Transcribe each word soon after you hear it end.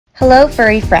Hello,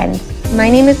 furry friends. My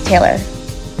name is Taylor.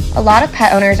 A lot of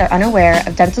pet owners are unaware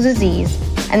of dental disease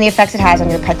and the effects it has on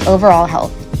your pet's overall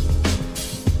health.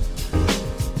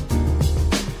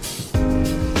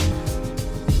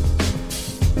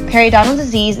 Periodontal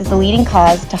disease is the leading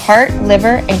cause to heart,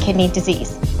 liver, and kidney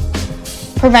disease.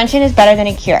 Prevention is better than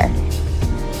a cure.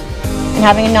 And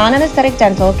having a non-anesthetic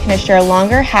dental can assure a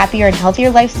longer, happier, and healthier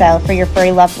lifestyle for your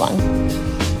furry loved one.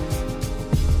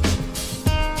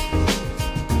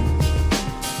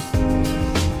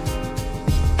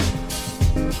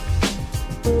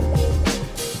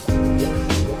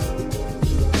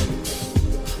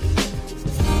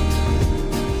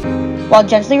 While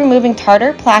gently removing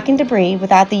tartar, plaque, and debris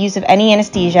without the use of any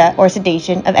anesthesia or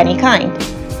sedation of any kind.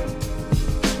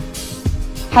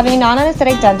 Having a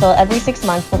non-anesthetic dental every 6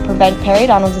 months will prevent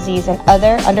periodontal disease and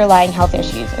other underlying health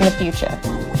issues in the future.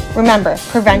 Remember,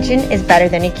 prevention is better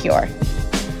than a cure.